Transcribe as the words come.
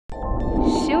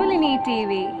Shoolini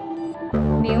TV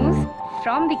News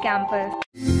from the campus.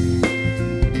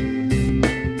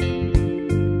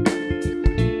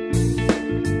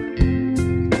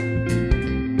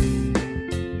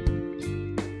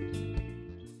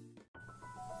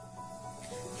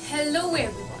 Hello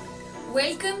everyone,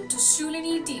 welcome to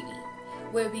Shoolini TV,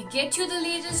 where we get you the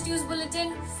latest news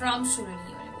bulletin from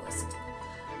Shoolini University.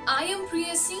 I am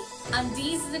Priyasi and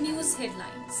these are the news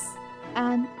headlines.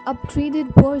 An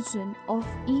upgraded version of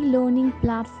e-learning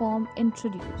platform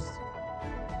introduced.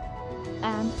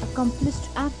 An accomplished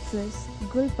actress,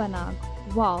 Gul Panag,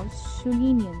 vows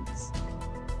Shoolinians.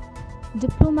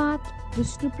 Diplomat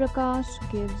Vishnu Prakash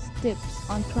gives tips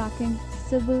on cracking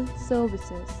civil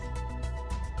services.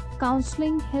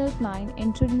 Counselling helpline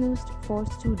introduced for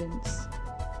students.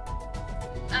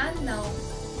 And now,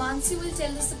 Mansi will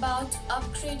tell us about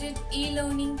upgraded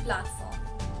e-learning platform.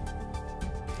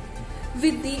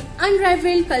 With the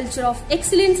unrivaled culture of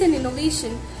excellence and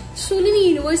innovation, Shoolini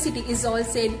University is all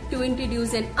set to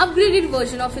introduce an upgraded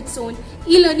version of its own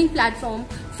e-learning platform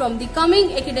from the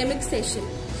coming academic session.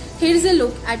 Here is a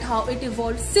look at how it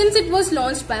evolved since it was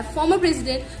launched by former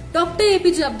President Dr.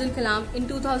 APJ Abdul Kalam in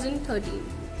 2013.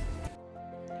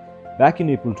 Back in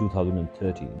April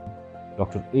 2013,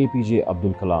 Dr. APJ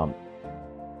Abdul Kalam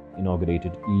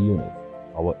inaugurated eUniv,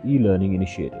 our e-learning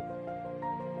initiative,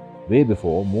 way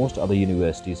before most other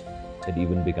universities had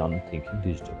even begun thinking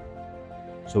digital.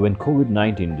 So when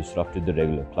COVID-19 disrupted the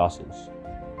regular classes,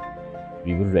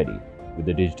 we were ready with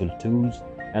the digital tools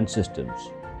and systems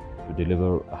to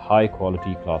deliver a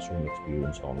high-quality classroom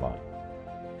experience online.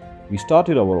 We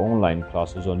started our online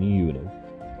classes on eUniv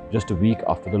just a week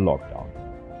after the lockdown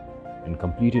and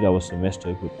completed our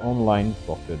semester with online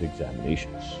proctored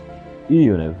examinations.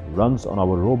 eUniv runs on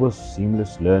our robust,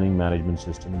 seamless learning management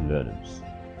system, Learnance.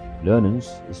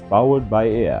 Learnance is powered by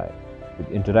AI with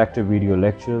interactive video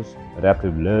lectures,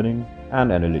 adaptive learning,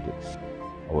 and analytics.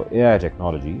 Our AI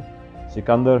technology,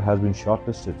 Sikandar, has been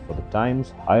shortlisted for the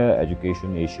Times Higher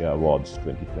Education Asia Awards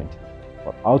 2020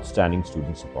 for outstanding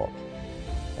student support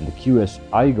and the QS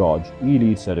iGorge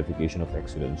eLead certification of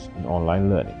excellence in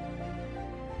online learning.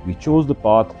 We chose the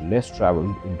path less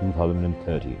traveled in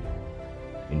 2013.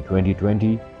 In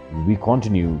 2020, we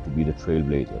continue to be the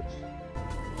trailblazers.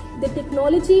 The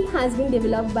technology has been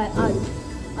developed by ARU,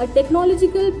 a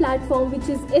technological platform which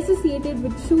is associated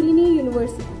with Shoolini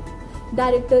University.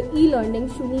 Director e-learning,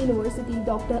 Shoolini University,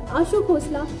 Dr. Ashutosh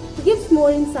Tie, gives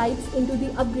more insights into the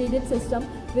upgraded system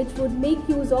which would make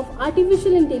use of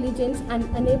artificial intelligence and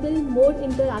enable more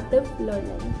interactive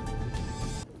learning.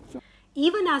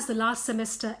 Even as the last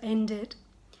semester ended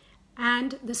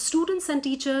and the students and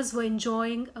teachers were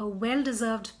enjoying a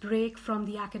well-deserved break from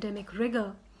the academic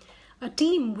rigor, a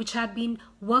team which had been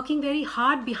working very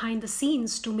hard behind the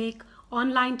scenes to make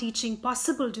online teaching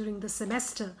possible during the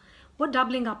semester were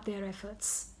doubling up their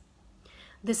efforts.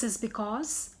 This is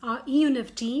because our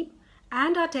eUniv team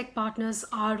and our tech partners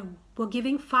ARU were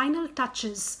giving final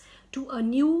touches to a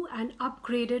new and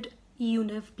upgraded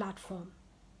eUniv platform.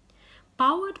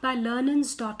 Powered by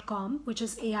learnance.com, which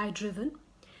is AI-driven,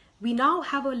 we now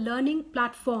have a learning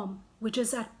platform which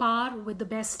is at par with the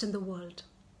best in the world.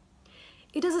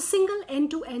 It is a single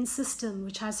end-to-end system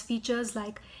which has features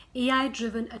like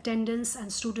AI-driven attendance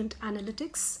and student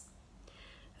analytics,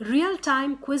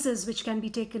 real-time quizzes which can be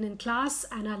taken in class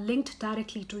and are linked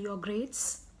directly to your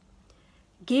grades,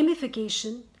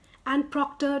 gamification, and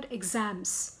proctored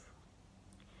exams.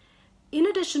 In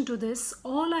addition to this,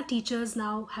 all our teachers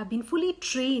now have been fully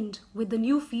trained with the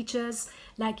new features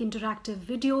like interactive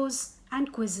videos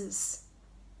and quizzes.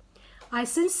 I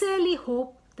sincerely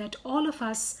hope that all of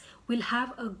us will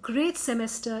have a great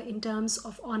semester in terms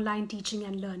of online teaching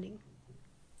and learning.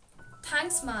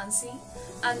 Thanks Mansi,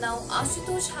 and now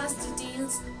Ashutosh has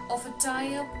details of a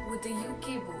tie-up with the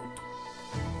UK board.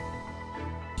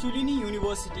 Shoolini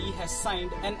University has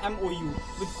signed an MOU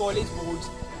with College Boards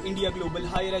India Global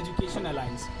Higher Education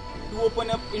Alliance to open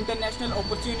up international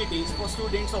opportunities for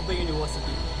students of the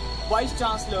university. Vice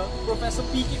Chancellor Professor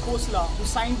P.K. Khosla, who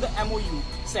signed the MOU,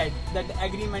 said that the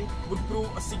agreement would prove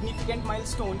a significant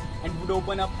milestone and would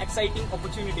open up exciting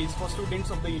opportunities for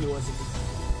students of the university.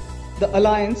 The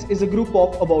Alliance is a group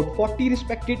of about 40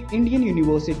 respected Indian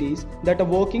universities that are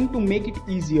working to make it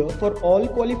easier for all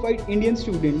qualified Indian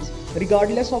students,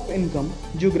 regardless of income,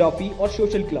 geography or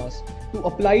social class, to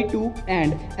apply to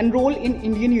and enroll in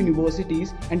Indian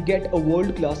universities and get a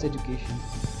world-class education.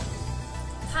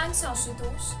 Thanks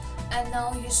Ashutosh. And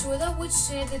now Yashodha would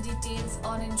share the details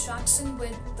on interaction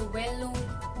with the well-known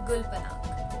Gul Panag.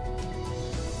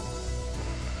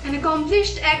 An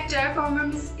accomplished actor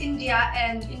from Miss India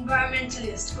and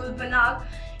environmentalist Gul Panag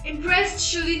impressed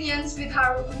Shoolinians with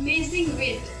her amazing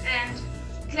wit and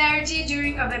clarity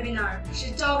during a webinar.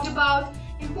 She talked about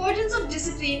importance of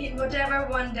discipline in whatever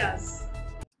one does.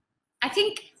 I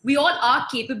think we all are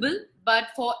capable, but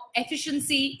for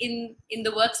efficiency in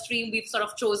the work stream, we've sort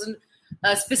of chosen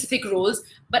specific roles.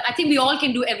 But I think we all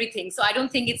can do everything. So I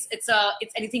don't think it's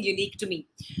anything unique to me.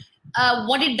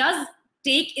 What it does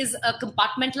take is a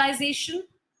compartmentalization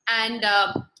and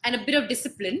a bit of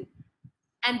discipline.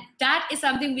 And that is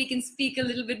something we can speak a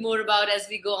little bit more about as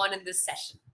we go on in this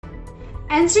session.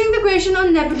 Answering the question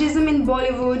on nepotism in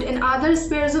Bollywood and other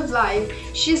spheres of life,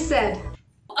 she said,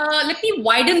 let me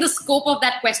widen the scope of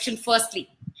that question firstly.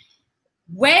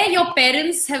 Where your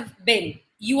parents have been,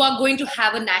 you are going to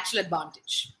have a natural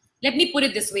advantage. Let me put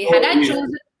it this way. Had I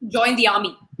chosen to join the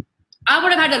army, I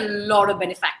would have had a lot of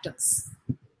benefactors.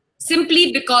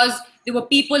 Simply because there were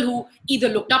people who either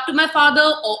looked up to my father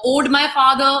or owed my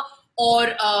father or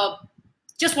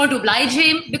just wanted to oblige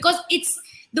him, because it's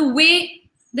the way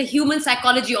the human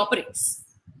psychology operates.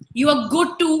 You are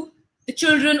good to the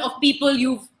children of people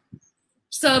you've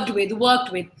served with,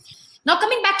 worked with. Now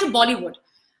coming back to Bollywood,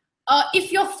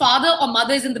 if your father or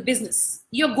mother is in the business,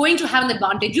 you're going to have an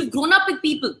advantage. You've grown up with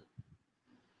people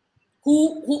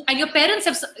who and your parents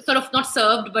have sort of not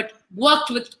served but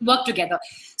worked together.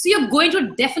 So you're going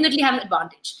to definitely have an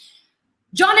advantage.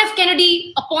 John F.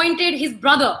 Kennedy appointed his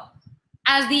brother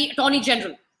as the Attorney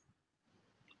General.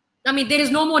 I mean, there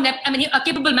is no more, a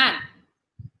capable man.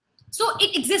 So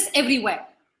it exists everywhere.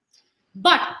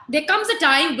 But there comes a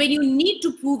time when you need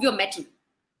to prove your mettle.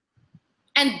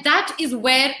 And that is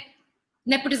where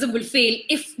nepotism will fail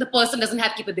if the person doesn't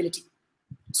have capability.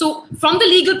 So from the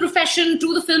legal profession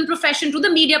to the film profession, to the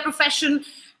media profession,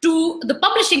 to the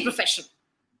publishing profession,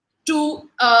 to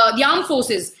the armed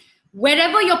forces,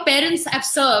 wherever your parents have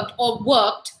served or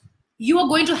worked, you are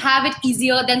going to have it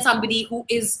easier than somebody who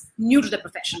is new to the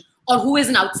profession or who is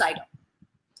an outsider.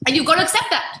 And you've got to accept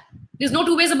that. There's no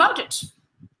two ways about it.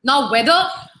 Now, whether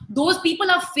those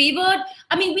people are favored,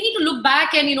 I mean, we need to look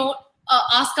back and,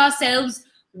 ask ourselves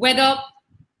whether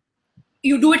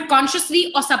you do it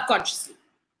consciously or subconsciously.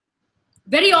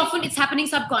 Very often it's happening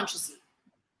subconsciously.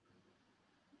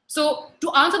 So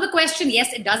to answer the question,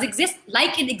 yes, it does exist,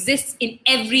 like it exists in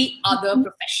every other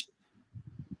profession.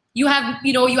 You have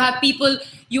people,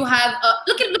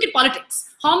 look at politics.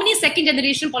 How many second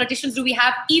generation politicians do we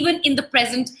have even in the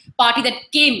present party that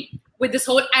came with this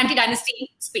whole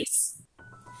anti-dynasty space?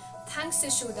 Thanks,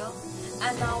 Yashodha.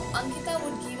 And now Ankita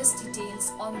would give us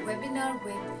details on webinar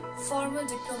with former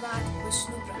diplomat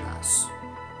Vishnu Prakash.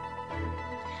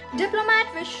 Diplomat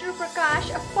Vishnu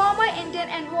Prakash, a former Indian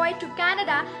envoy to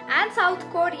Canada and South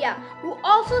Korea, who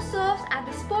also serves as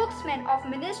the spokesman of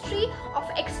Ministry of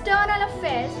External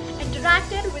Affairs,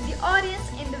 interacted with the audience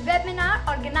in the webinar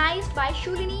organized by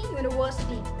Shoolini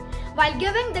University. While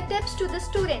giving the tips to the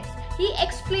students, he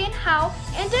explained how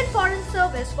Indian Foreign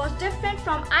Service was different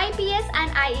from IPS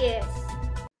and IAS.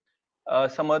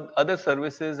 Some other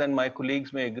services, and my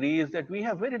colleagues may agree, is that we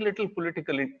have very little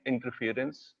political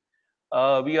interference.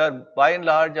 We are by and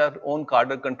large our own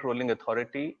cadre controlling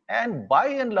authority, and by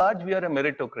and large we are a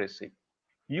meritocracy.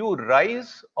 You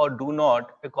rise or do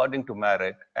not according to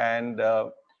merit, and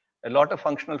a lot of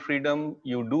functional freedom.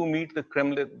 You do meet the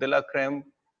creme de la creme,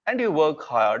 and you work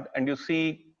hard, and you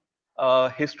see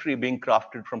history being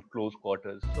crafted from close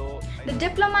quarters. So the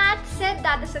diplomat said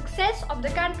that the success of the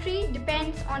country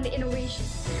depends on the innovation,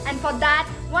 and for that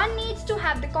one needs to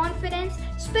have the confidence,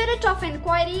 spirit of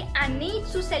inquiry, and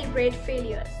needs to celebrate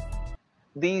failures.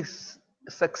 The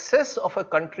success of a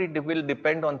country will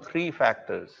depend on three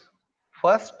factors.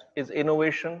 First is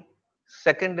innovation,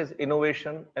 second is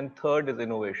innovation, and third is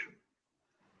innovation.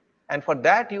 And for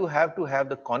that you have to have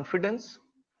the confidence,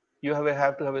 you have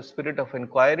to have a spirit of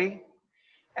inquiry,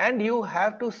 and you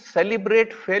have to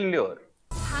celebrate failure.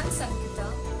 Thanks, Ankita.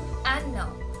 And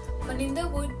now, Maninder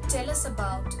would tell us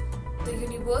about the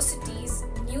university's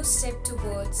new step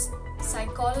towards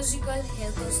psychological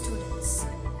health of students.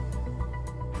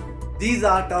 These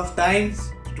are tough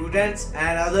times. Students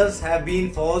and others have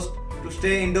been forced to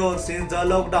stay indoors since the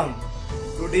lockdown.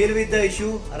 To deal with the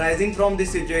issue arising from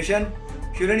this situation,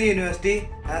 Shoolini University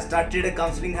has started a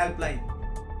counselling helpline.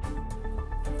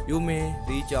 You may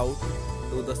reach out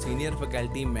to the senior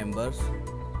faculty members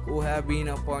who have been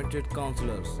appointed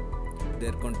counselors.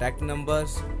 Their contact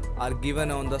numbers are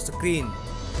given on the screen.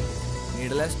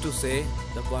 Needless to say,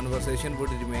 the conversation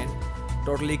would remain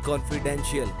totally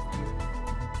confidential.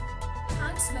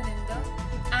 Thanks, Maninder.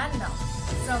 And now,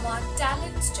 from our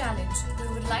Talents Challenge, we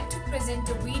would like to present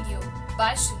a video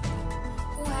by Shilpi,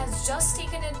 who has just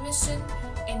taken admission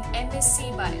in M.Sc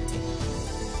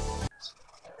Biotech.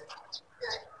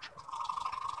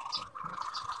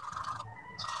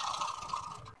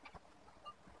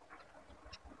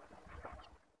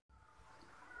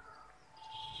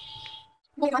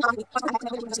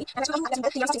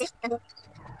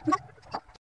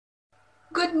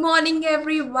 Good morning,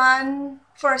 everyone.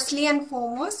 Firstly and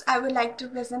foremost, I would like to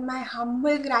present my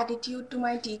humble gratitude to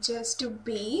my teachers to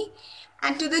be,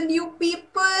 and to the new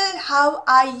people. How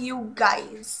are you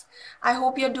guys? I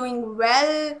hope you're doing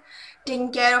well,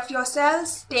 taking care of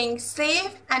yourselves, staying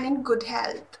safe and in good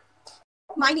health.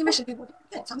 My name is Shilpi.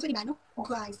 That sounds very bad, no?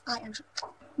 Guys, I am Shilpi.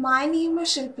 My name is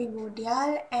Shilpi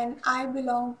Godial and I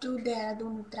belong to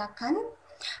Dehradun, Uttarakhand.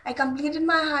 I completed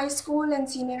my high school and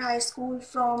senior high school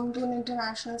from Doon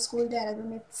International School,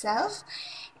 Dehradun itself,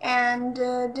 and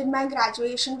did my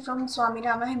graduation from Swami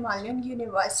Rama Himalayan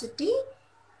University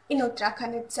in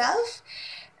Uttarakhand itself.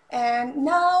 And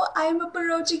now I'm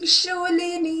approaching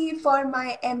Shoolini for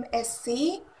my M.Sc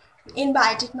in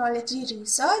Biotechnology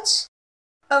Research.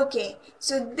 Okay,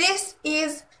 so this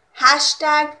is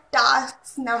hashtag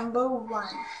task number 1.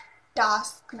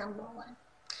 Task number 1.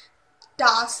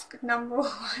 Task number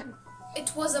 1.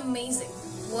 It was amazing,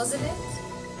 wasn't it?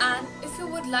 And if you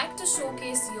would like to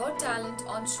showcase your talent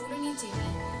on Shoolini TV,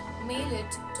 mail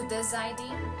it to this ID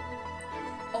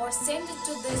or send it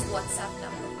to this WhatsApp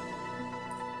number.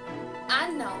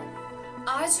 And now,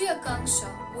 RJ Akanksha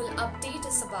will update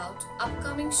us about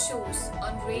upcoming shows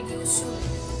on Radio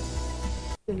Shoolini.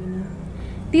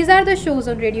 These are the shows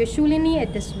on Radio Shoolini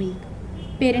at this week.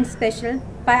 Parent Special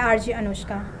by RJ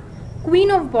Anushka. Queen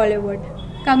of Bollywood,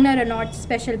 Kangna Ranaut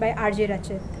Special by RJ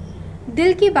Rachit.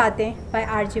 Dil Ki Baatein by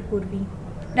RJ Purvi.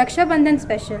 Raksha Bandhan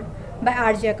Special by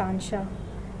RJ Akanksha.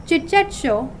 Chit Chat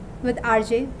Show with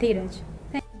RJ Dheeraj.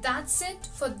 That's it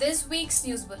for this week's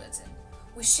news bulletin.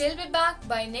 We shall be back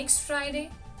by next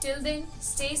Friday. Till then,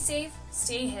 stay safe,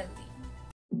 stay healthy.